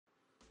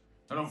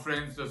Hello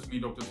friends, this is me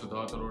Dr.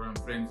 Sidharth Arora, and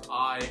friends,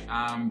 I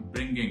am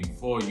bringing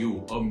for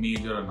you a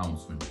major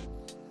announcement.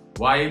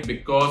 Why?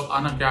 Because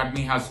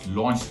Unacademy has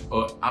launched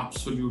an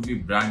absolutely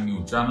brand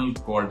new channel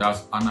called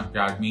as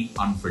Unacademy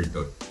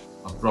Unfiltered.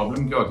 A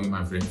problem kya hoti hai,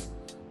 my friends?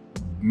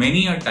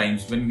 Many a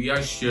times when we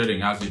are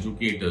sharing as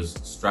educators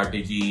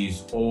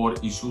strategies or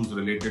issues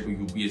related to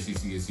UPSC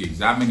CSE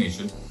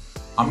examination,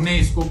 हमने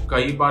इसको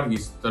कई बार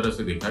इस तरह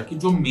से देखा कि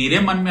जो मेरे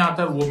मन में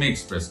आता है वो मैं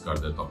एक्सप्रेस कर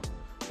देता हूँ,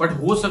 बट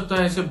हो सकता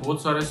है ऐसे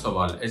बहुत सारे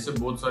सवाल, ऐसे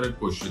बहुत सारे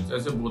क्वेश्चंस,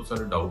 ऐसे बहुत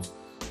सारे डाउट्स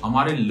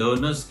हमारे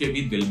लर्नर्स के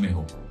भी दिल में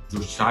हो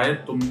जो शायद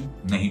तुम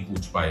नहीं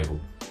पूछ पाए हो.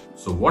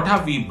 So what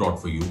have we brought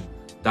for you?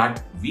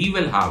 That we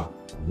will have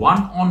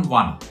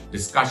one-on-one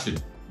discussion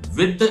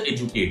with the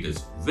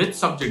educators, with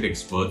subject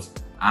experts,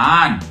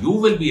 and you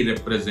will be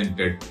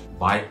represented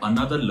by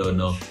another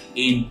learner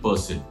in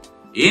person.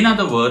 In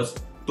other words,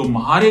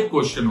 तुम्हारे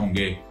question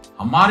होंगे,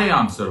 हमारे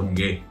answer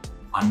होंगे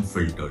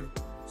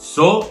unfiltered.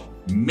 So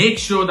make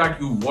sure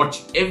that you watch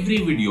every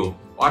video,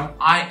 and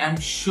I am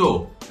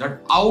sure that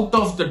out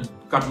of the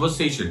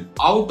conversation,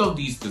 out of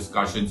these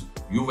discussions,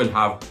 you will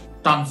have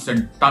tons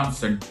and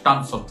tons and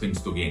tons of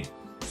things to gain.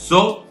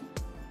 So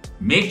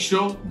make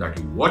sure that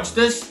you watch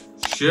this,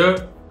 share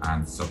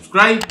and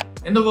subscribe.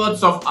 In the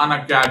words of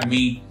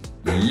Unacademy,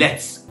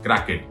 let's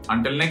crack it.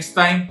 Until next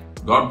time,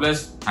 God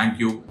bless, thank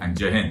you and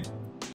Jai Hind.